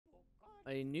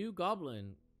A new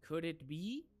goblin. Could it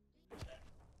be?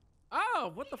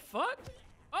 Oh, what the fuck?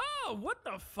 Oh, what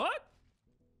the fuck?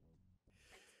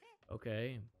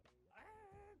 Okay.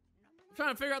 I'm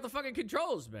trying to figure out the fucking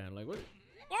controls, man. Like, what?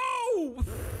 Oh!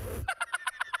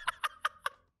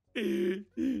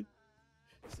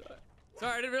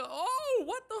 Sorry, I didn't realize. Oh,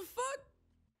 what the fuck?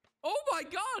 Oh my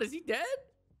god, is he dead?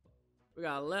 We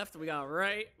got left, we got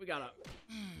right, we got a...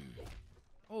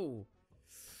 Oh.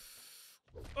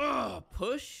 Oh,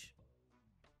 push.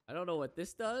 I don't know what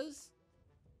this does.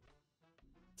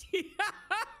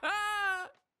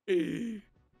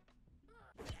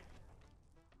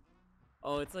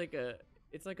 Oh, it's like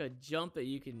a jump that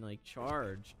you can like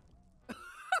charge.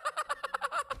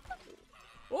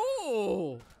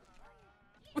 Oh.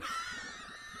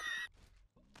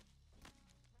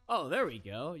 Oh, there we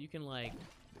go. You can like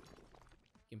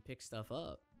pick stuff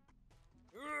up.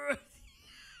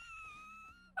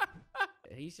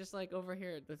 He's just like over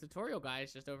here. The tutorial guy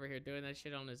is just over here doing that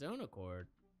shit on his own accord.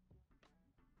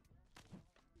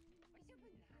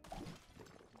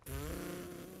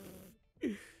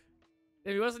 And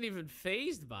he wasn't even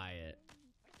phased by it.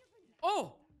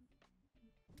 Oh!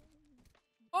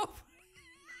 Oh!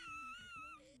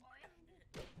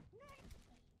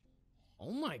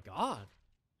 Oh my god.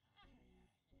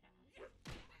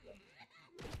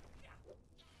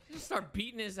 Just start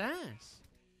beating his ass.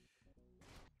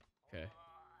 Okay.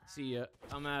 See ya.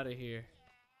 I'm out of here.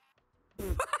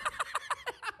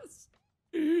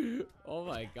 Oh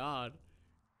my god.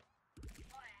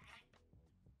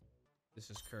 This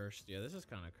is cursed. Yeah, this is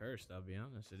kind of cursed, I'll be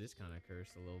honest. It is kind of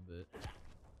cursed a little bit.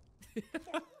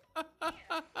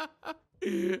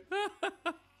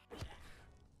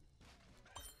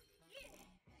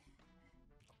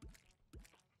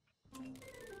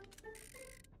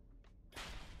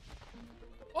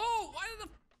 Oh, why did the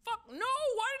fuck? No,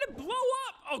 why did it blow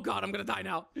up? Oh god, I'm gonna die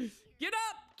now. Get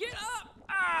up, get up.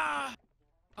 Ah,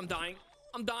 I'm dying.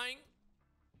 I'm dying.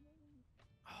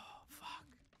 Oh, fuck.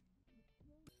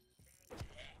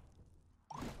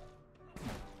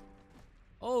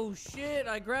 Oh shit,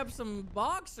 I grabbed some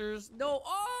boxers. No,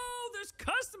 oh, there's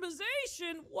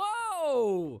customization.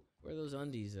 Whoa. Where are those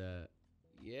undies at?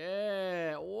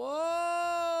 Yeah, whoa.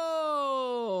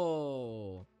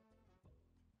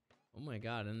 Oh my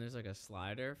god, and there's like a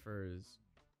slider for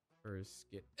his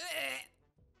skin.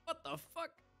 What the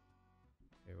fuck?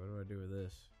 Okay, what do I do with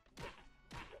this?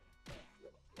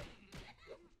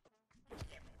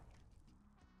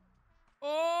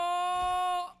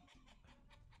 Oh!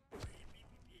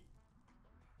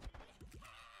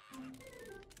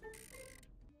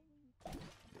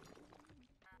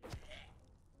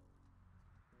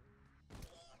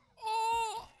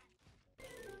 Oh!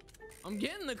 I'm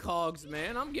getting the cogs,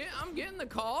 man. I'm getting the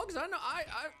cogs. I know.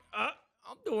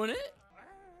 I'm doing it.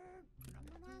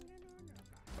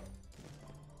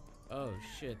 Oh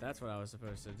shit, that's what I was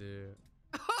supposed to do.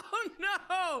 Oh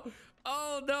no!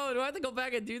 Oh no, do I have to go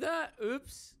back and do that?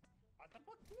 Oops.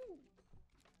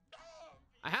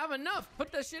 I have enough.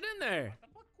 Put that shit in there.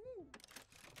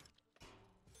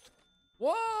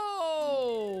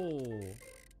 Whoa!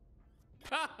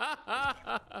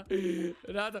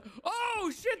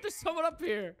 Oh shit, there's someone up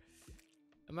here.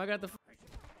 Am I got the...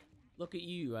 Look at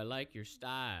you, I like your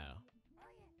style.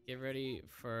 Get ready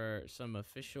for some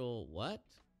official... What?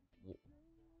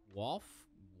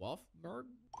 Wolfberg?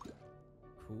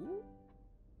 Cool?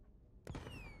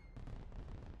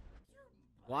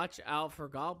 Watch out for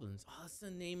goblins. Oh, that's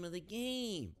the name of the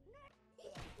game.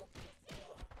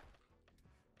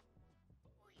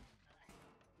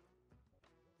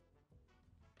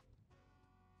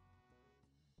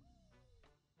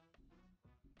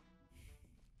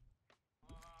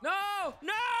 No!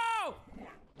 No!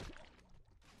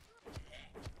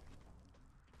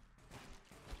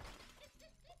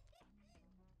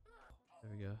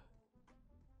 There we go.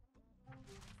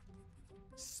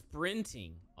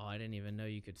 Sprinting. Oh, I didn't even know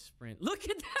you could sprint. Look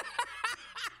at that!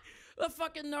 The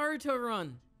fucking Naruto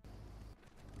run.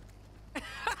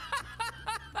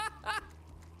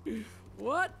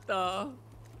 What the?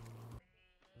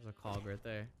 There's a cog right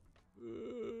there.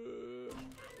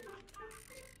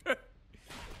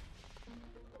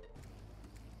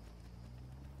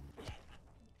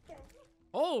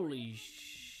 Holy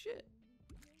shit.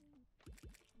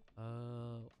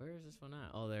 Where is this one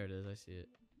at? Oh, there it is. I see it.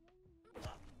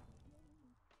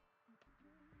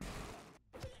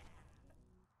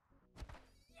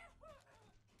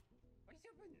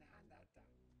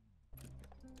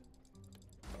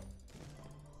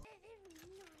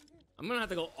 I'm gonna have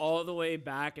to go all the way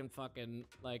back and fucking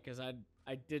like, cause I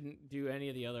didn't do any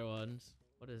of the other ones.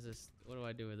 What is this? What do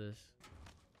I do with this?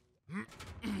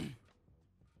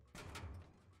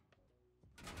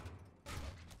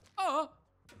 Oh!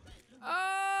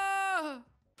 Ah!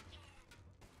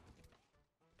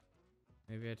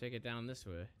 Maybe I take it down this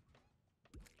way.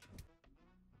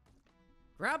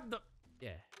 Grab the...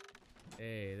 Yeah.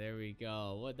 Hey, there we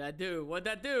go. What'd that do? What'd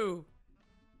that do?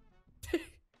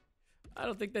 I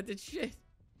don't think that did shit.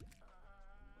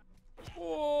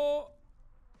 Oh!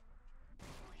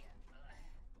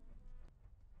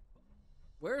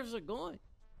 Where is it going?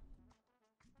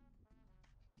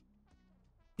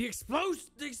 The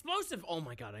explosive! Oh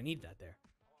my god, I need that there.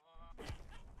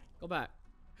 Go back.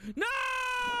 No!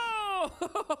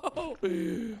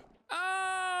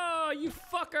 Oh, you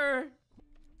fucker!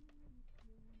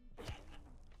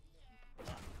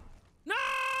 No!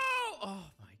 Oh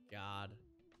my god.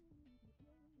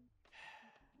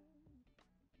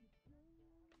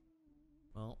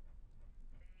 Well,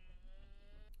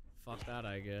 fuck that,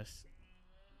 I guess.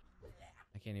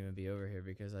 I can't even be over here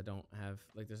because I don't have,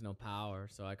 like, there's no power,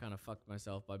 so I kind of fucked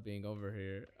myself by being over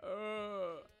here.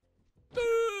 Oh!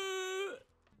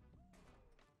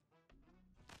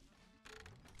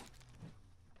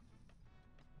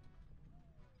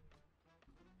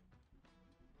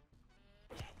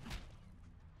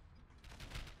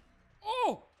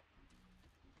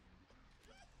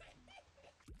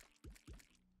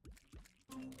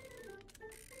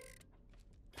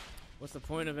 What's the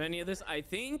point of any of this? I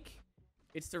think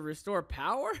it's to restore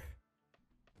power?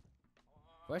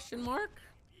 Question mark?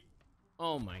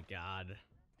 Oh my god.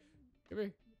 Come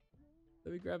here.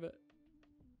 Let me grab it.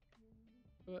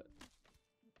 What?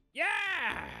 Yeah!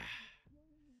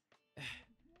 What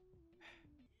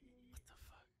the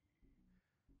fuck?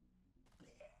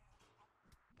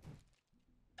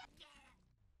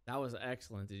 That was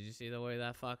excellent. Did you see the way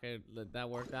that fucking that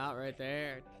worked out right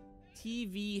there?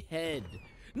 TV head.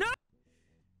 No!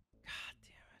 God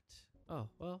damn it. Oh,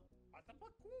 well.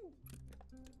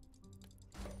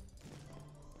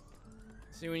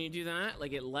 See, when you do that,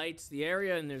 like, it lights the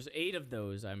area, and there's 8 of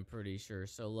those, I'm pretty sure.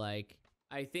 So, like,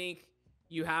 I think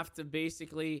you have to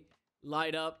basically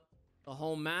light up the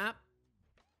whole map.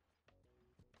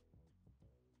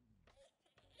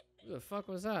 Who the fuck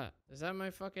was that? Is that my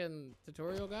fucking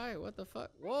tutorial guy? What the fuck?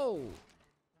 Whoa!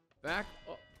 Back.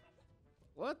 Oh.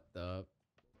 What the?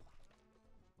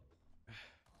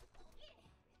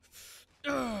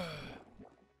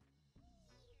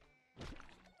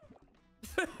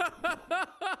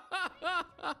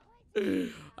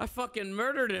 I fucking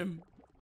murdered him.